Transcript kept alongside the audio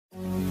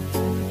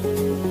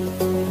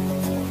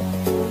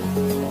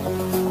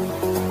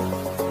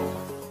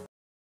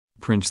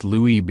Prince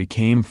Louis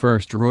became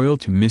first royal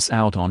to miss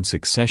out on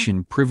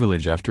succession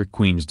privilege after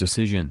Queen's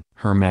decision.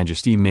 Her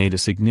Majesty made a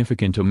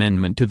significant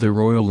amendment to the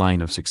royal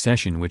line of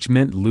succession which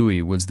meant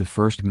Louis was the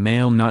first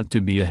male not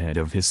to be ahead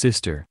of his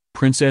sister,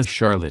 Princess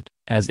Charlotte,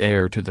 as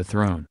heir to the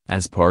throne.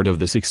 As part of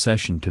the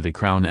Succession to the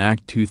Crown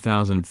Act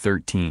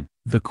 2013,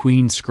 the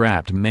Queen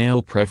scrapped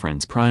male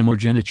preference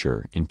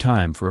primogeniture in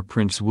time for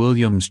Prince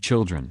William's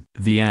children.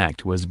 The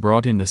act was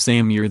brought in the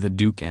same year the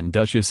Duke and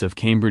Duchess of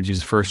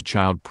Cambridge's first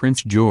child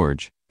Prince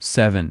George,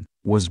 7,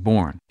 was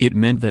born. It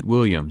meant that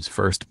William's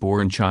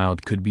firstborn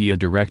child could be a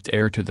direct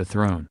heir to the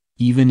throne,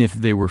 even if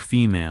they were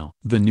female.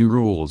 The new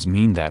rules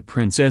mean that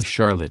Princess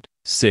Charlotte,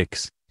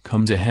 6,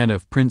 comes ahead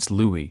of Prince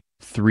Louis,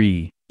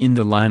 3, in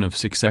the line of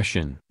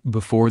succession.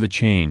 Before the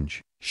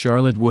change,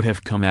 Charlotte would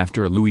have come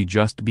after Louis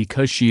just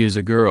because she is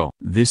a girl.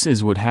 This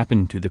is what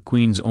happened to the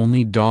Queen's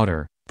only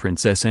daughter,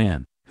 Princess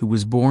Anne, who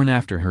was born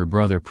after her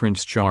brother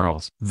Prince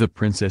Charles. The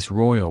Princess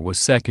Royal was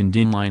second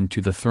in line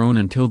to the throne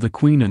until the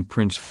Queen and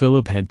Prince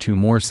Philip had two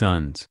more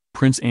sons,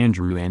 Prince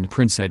Andrew and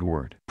Prince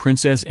Edward.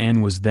 Princess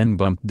Anne was then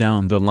bumped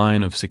down the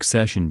line of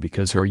succession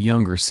because her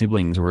younger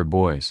siblings were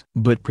boys.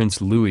 But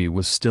Prince Louis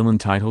was still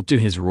entitled to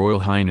his Royal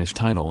Highness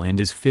title and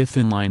is fifth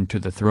in line to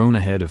the throne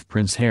ahead of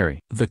Prince Harry.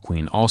 The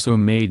Queen also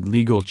made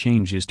legal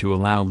changes to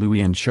allow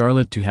Louis and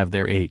Charlotte to have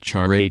their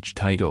HRH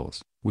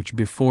titles, which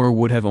before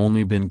would have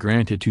only been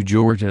granted to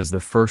George as the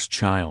first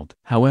child.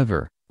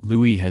 However,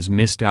 Louis has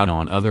missed out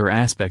on other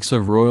aspects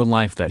of royal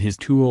life that his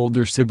two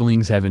older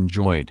siblings have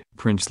enjoyed.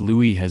 Prince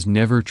Louis has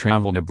never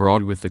traveled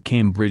abroad with the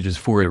Cambridges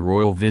for a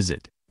royal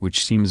visit,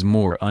 which seems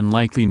more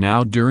unlikely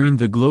now during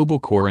the global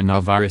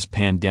coronavirus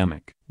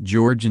pandemic.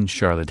 George and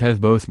Charlotte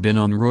have both been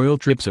on royal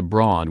trips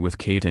abroad with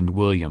Kate and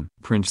William.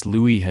 Prince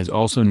Louis has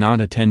also not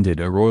attended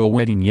a royal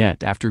wedding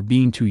yet after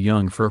being too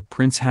young for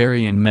Prince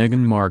Harry and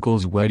Meghan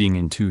Markle's wedding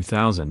in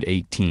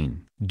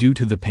 2018. Due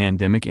to the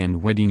pandemic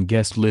and wedding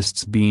guest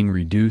lists being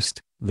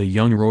reduced, the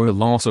young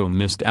royal also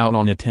missed out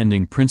on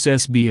attending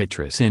Princess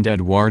Beatrice and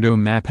Edoardo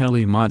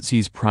Mappelli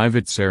Mozzi's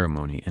private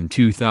ceremony in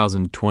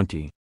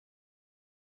 2020.